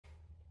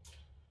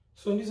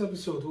So in this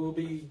episode, we'll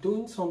be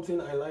doing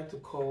something I like to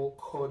call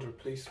chord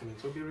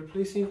replacement. We'll be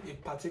replacing a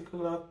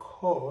particular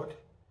chord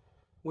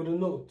with a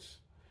note.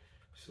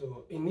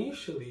 So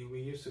initially,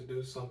 we used to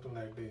do something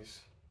like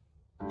this.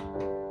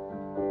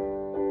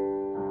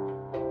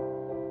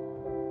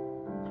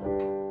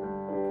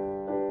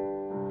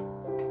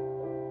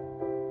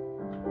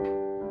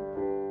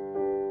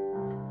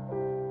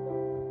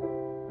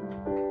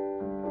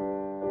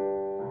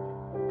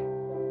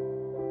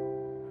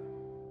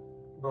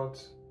 But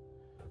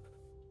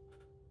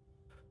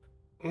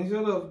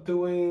instead of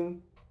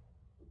doing,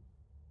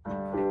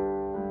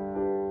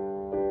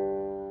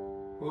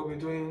 we'll be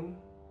doing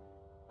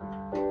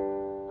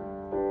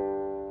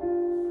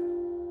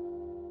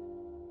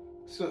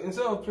so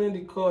instead of playing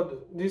the chord,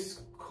 this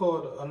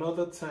chord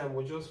another time,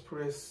 we'll just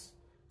press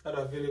that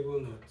available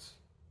note.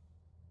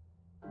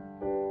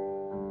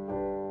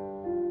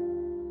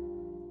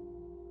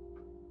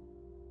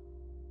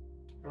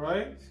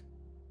 Alright?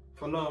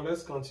 For now,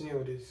 let's continue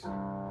with this.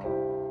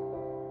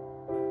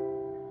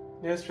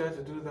 Let's try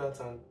to do that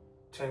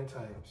 10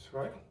 times,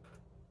 right?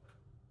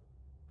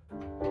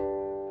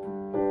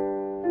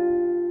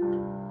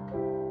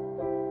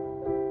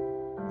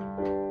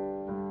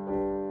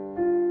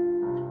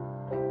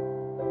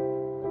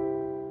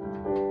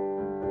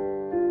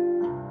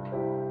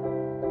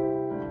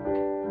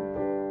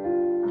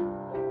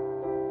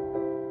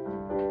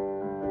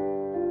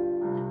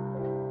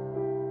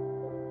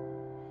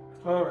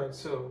 Alright,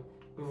 so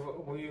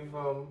we've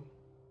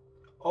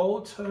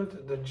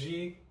altered the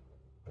G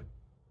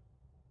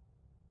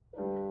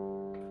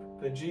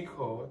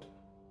chord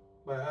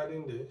by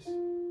adding this.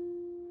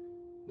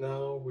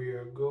 Now we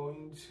are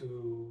going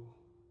to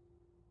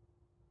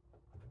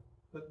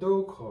the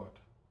Do chord.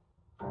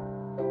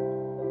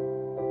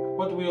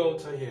 What do we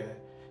alter here?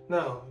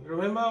 Now,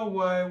 remember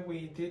why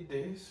we did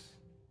this?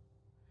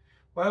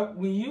 Well,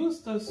 we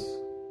used this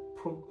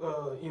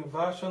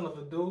inversion of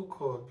the Do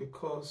chord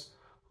because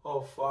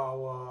of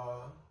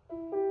our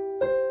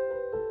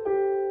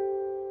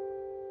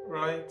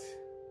right.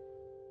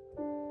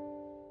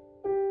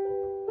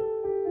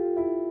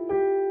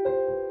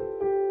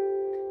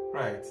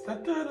 Right.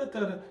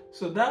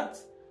 So that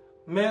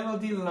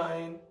melody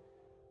line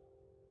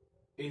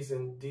is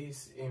in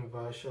this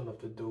inversion of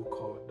the Do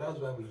chord. That's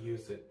why we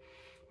use it.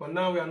 But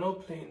now we are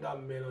not playing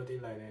that melody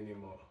line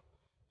anymore.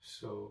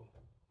 So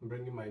I'm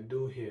bringing my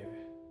Do here.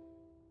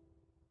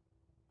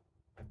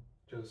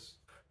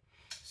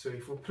 So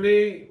if we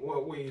play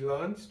what we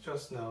learned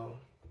just now.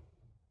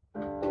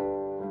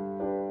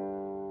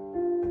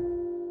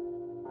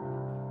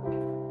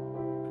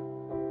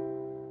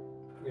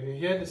 If you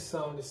hear the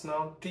sound, it's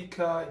now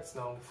thicker, it's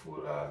now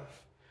fuller.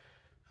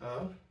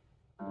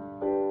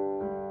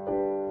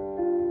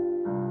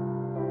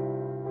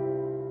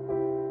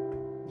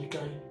 You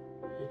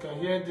can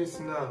hear this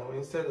now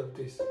instead of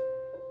this.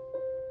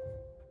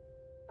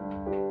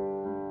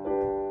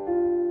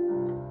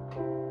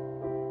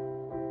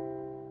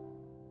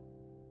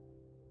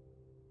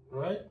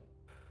 Right?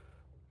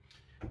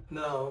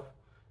 Now,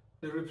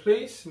 the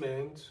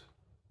replacement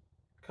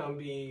can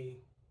be,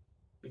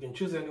 you can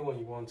choose anyone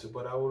you want to,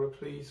 but I will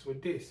replace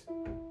with this,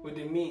 with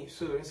the Mi.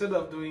 So instead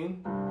of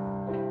doing,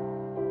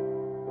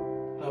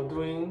 I'm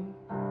doing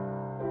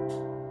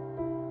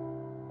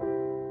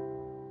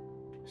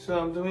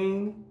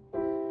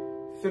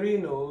 3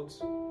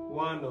 notes,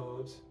 1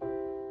 note,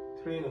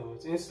 3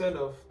 notes, instead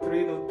of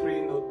 3 note,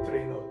 3 note,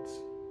 3 notes.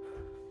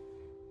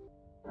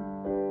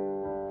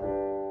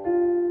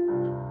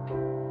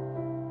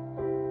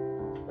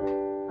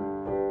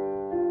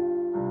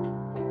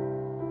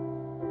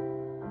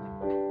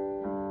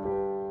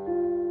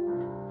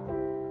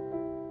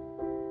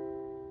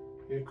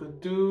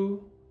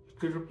 You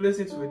could replace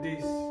it with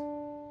this.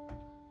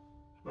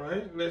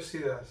 Alright, let's see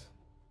that.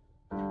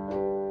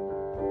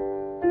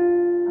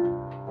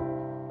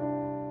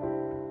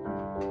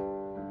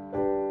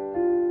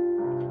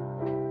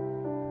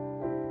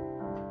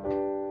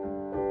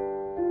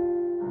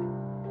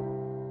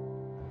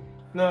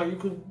 Now you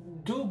could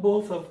do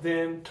both of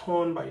them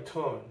tone by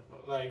tone.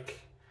 Like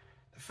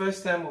the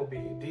first time will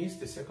be this,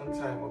 the second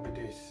time will be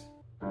this.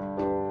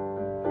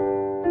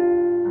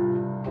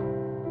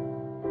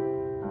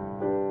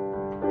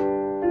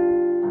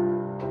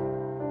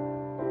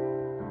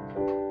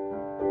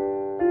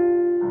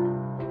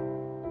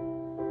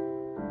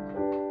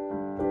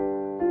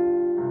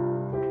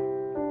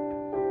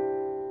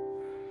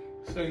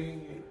 So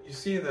you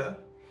see that?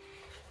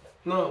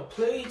 Now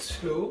play it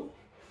slow,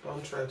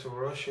 don't try to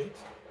rush it.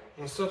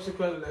 In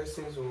subsequent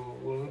lessons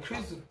we'll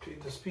increase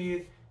the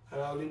speed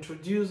and I'll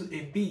introduce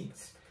a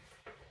beat.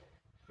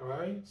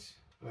 Alright?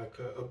 Like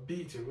a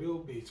beat, a real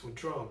beat with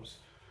drums.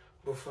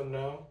 But for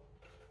now,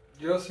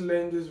 just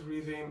learn this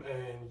rhythm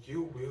and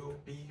you will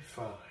be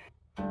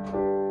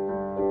fine.